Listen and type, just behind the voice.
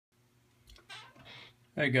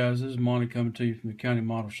Hey guys, this is Monty coming to you from the County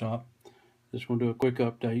Model Shop. Just want to do a quick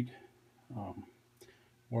update. Um,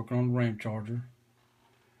 Working on the Ramcharger.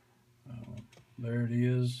 There it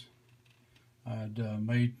is. I had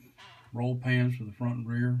made roll pans for the front and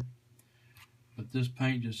rear, but this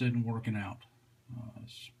paint just isn't working out.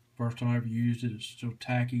 It's the first time I ever used it. It's still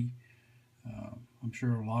tacky. I'm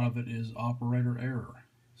sure a lot of it is operator error.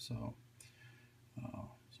 So I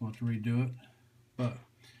have to redo it. But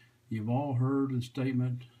you've all heard the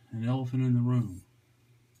statement, an elephant in the room.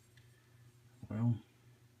 Well,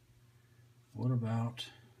 what about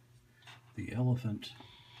the elephant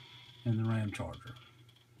in the Ramcharger?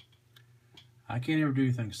 I can't ever do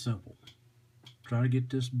anything simple. Try to get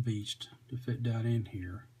this beast to fit down in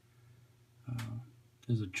here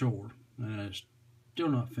is a chore, and it's still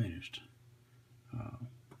not finished.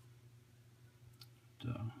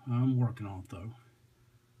 I'm working on it though.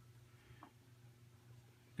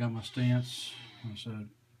 Got my stance. Like I said,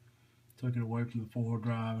 took it away from the four-wheel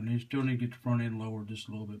drive, and you still need to get the front end lowered just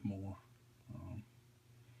a little bit more.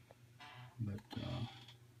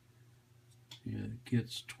 Yeah, it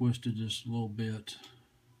gets twisted just a little bit.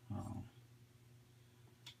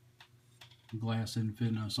 Glass isn't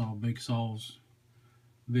fitting. I saw Big Saw's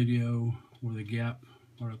video where the gap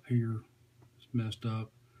right up here is messed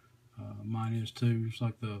up. Mine is too. It's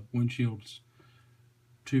like the windshield's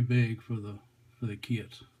too big for the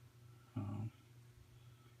kit.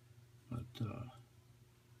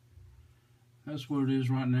 That's what it is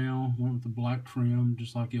right now. Went with the black trim,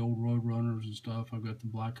 just like the old Road Runners and stuff. I've got the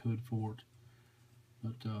black hood for it.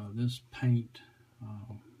 But this paint,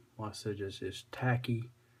 like I said, just is tacky.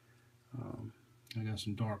 I got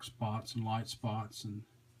some dark spots and light spots, and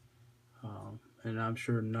I'm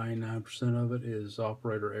sure 99% of it is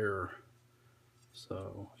operator error.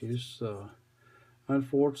 So it's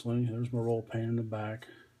unfortunately, there's my roll pan in the back.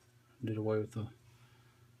 Did away with the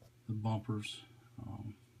bumpers.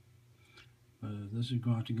 But this is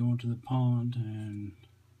going to have to go into the pond and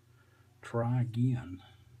try again.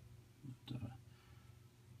 But,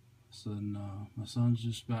 my son's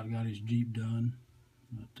just about got his Jeep done.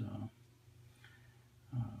 But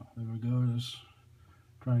there we go. Let's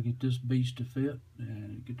try to get this beast to fit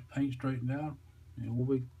and get the paint straightened out, and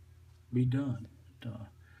we'll be done. But,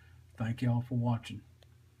 thank y'all for watching.